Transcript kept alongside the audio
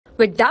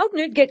With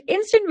Doubtnut, get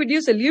instant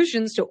video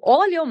solutions to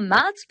all your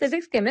maths,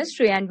 physics,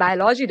 chemistry, and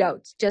biology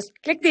doubts. Just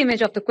click the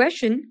image of the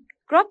question,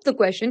 crop the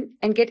question,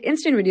 and get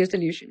instant video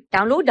solution.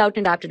 Download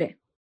Doubtnut app today.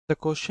 The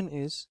question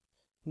is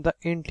the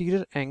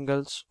interior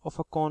angles of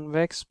a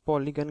convex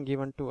polygon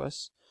given to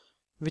us,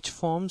 which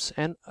forms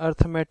an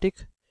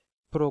arithmetic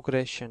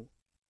progression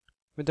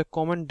with a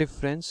common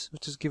difference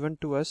which is given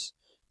to us,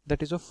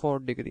 that is of 4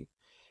 degree.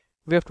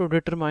 We have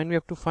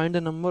to find the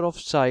number of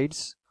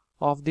sides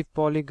of the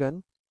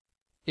polygon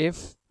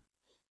if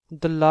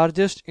the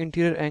largest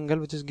interior angle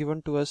which is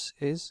given to us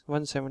is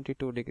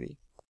 172 degree.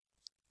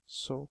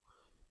 So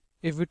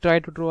if we try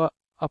to draw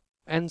a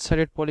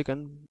n-sided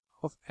polygon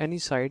of any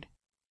side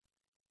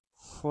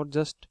for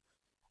just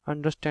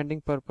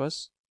understanding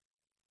purpose,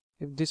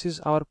 if this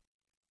is our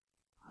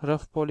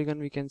rough polygon,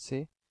 we can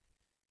say,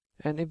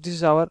 and if this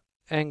is our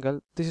angle,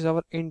 this is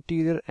our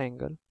interior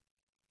angle,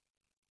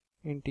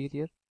 and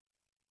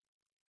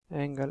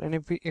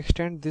if we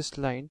extend this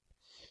line,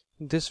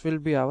 this will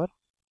be our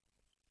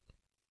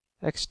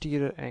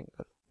exterior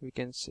angle, we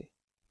can say.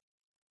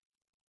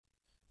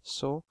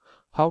 So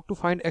how to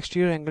find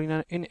exterior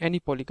angle in any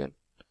polygon?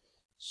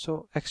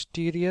 So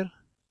exterior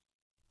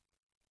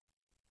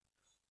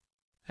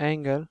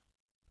angle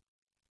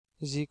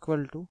is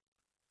equal to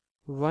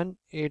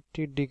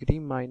 180 degree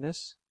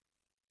minus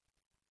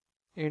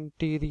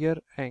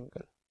interior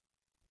angle.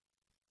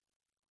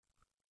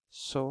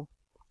 So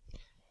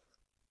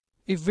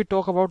if we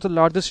talk about the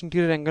largest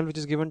interior angle which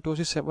is given to us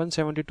is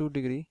 172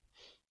 degree,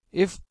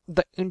 if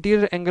the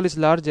interior angle is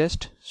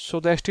largest, so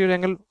the exterior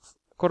angle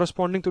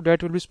corresponding to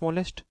that will be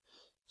smallest.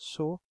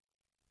 So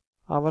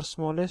our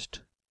smallest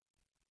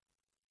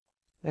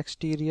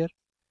exterior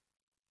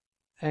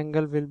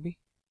angle will be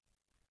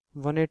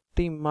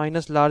 180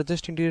 minus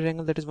largest interior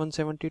angle, that is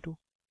 172,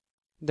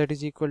 that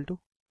is equal to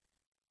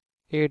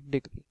 8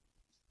 degree.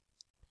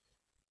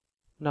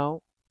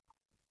 Now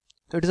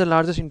it is the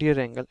largest interior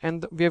angle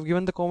and we have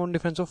given the common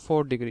difference of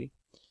 4 degree.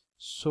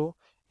 So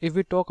if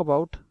we talk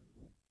about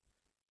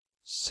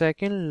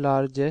second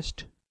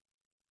largest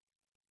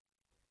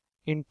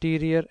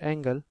interior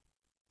angle,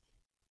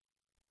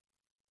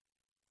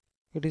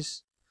 it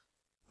is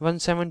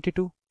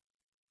 172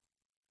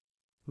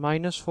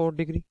 minus 4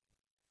 degree,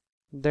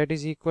 that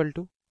is equal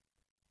to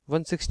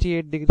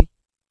 168 degree.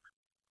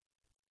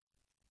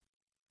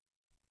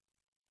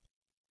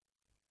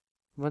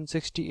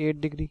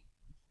 168 degree.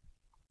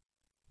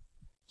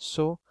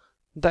 So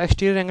the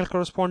exterior angle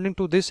corresponding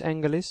to this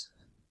angle is,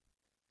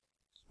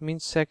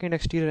 means second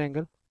exterior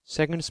angle,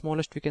 second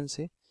smallest, we can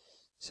say,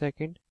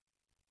 second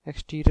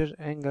exterior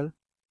angle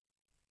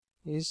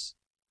is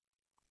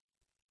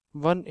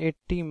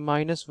 180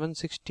 minus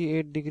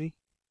 168 degree,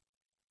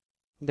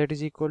 that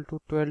is equal to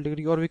 12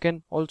 degree, or we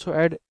can also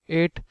add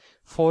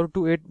 4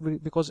 to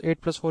 8 because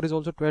 8 plus 4 is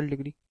also 12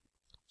 degree.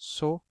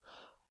 So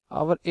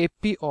our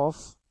AP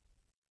of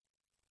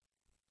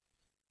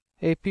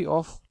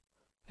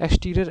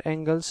exterior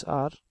angles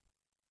are,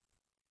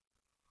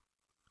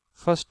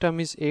 first term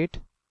is 8,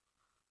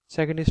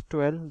 second is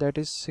 12, that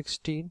is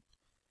 16,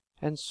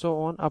 and so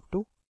on up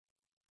to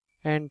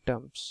n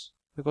terms,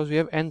 because we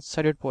have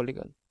n-sided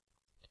polygon.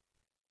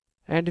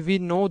 And we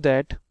know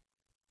that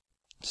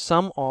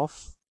sum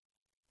of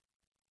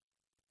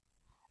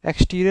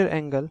exterior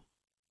angle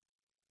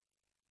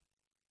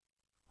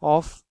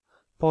of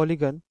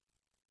polygon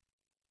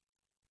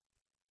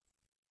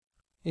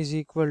is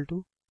equal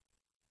to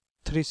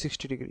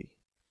 360 degree.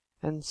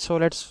 And so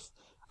let's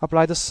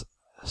apply the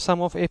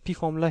sum of AP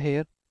formula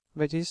here,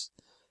 which is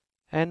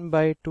n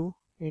by 2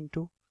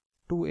 into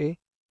 2a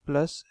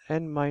plus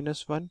n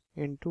minus 1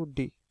 into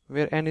d,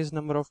 where n is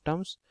number of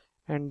terms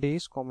and d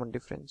is common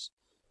difference.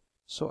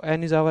 So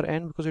n is our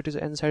n because it is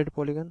n-sided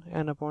polygon,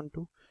 n upon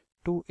 2.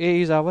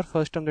 2a is our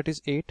first term, that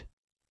is 8,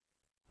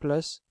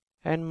 plus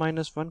n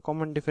minus 1,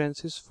 common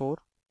difference is 4,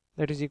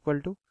 that is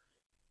equal to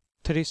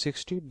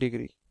 360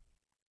 degree.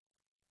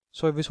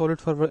 So if we solve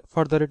it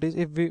further, it is,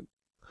 if we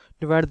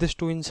divide this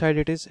 2 inside,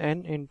 it is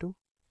n into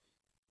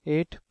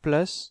 8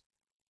 plus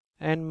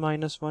n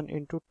minus 1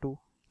 into 2,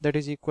 that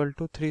is equal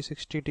to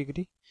 360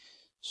 degree.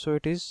 So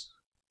it is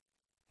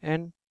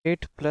n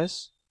 8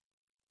 plus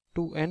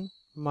 2n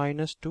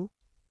minus 2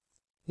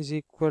 is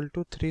equal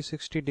to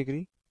 360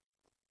 degree.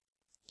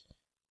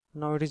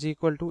 Now it is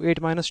equal to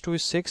 8 minus 2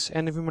 is 6,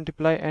 and if we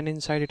multiply n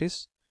inside, it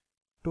is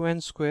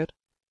 2n square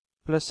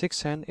plus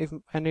 6n. If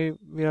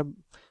we are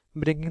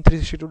bringing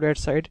 360 to that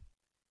side,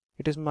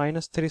 it is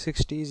minus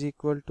 360 is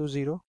equal to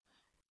 0.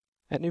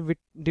 And if we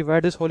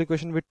divide this whole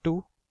equation with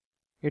 2,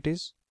 it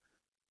is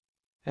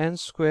n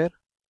square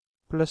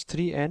plus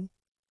 3n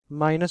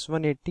minus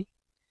 180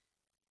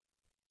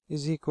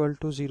 is equal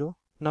to 0.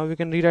 Now we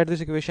can rewrite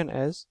this equation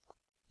as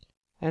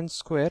n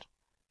square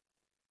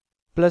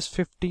plus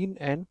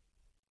 15n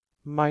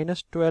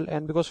minus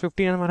 12n, because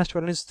 15n minus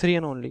 12n is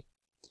 3n only,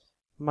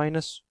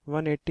 minus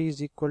 180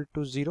 is equal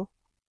to 0.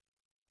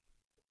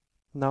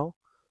 Now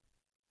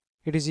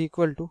it is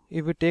equal to,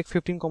 if we take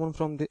 15 common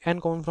from the n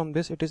common from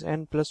this, it is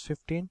n plus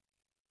 15,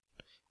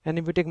 and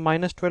if we take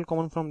minus 12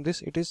 common from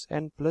this, it is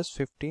n plus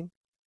 15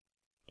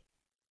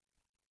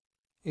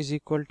 is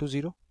equal to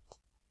 0.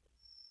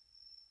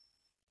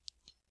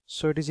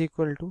 So it is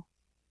equal to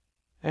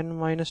n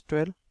minus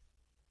 12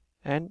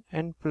 and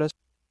n plus.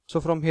 So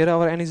from here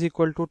our n is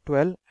equal to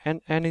 12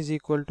 and n is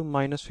equal to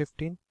minus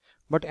 15.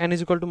 But n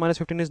is equal to minus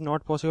 15 is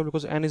not possible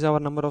because n is our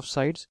number of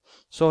sides.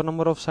 So our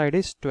number of side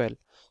is 12.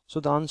 So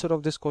the answer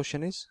of this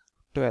question is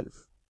 12.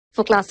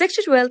 For class 6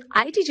 to 12,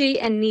 IIT JEE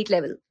and NEET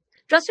level.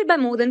 Trusted by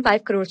more than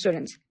 5 crore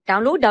students.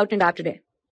 Download Doubtnut app today.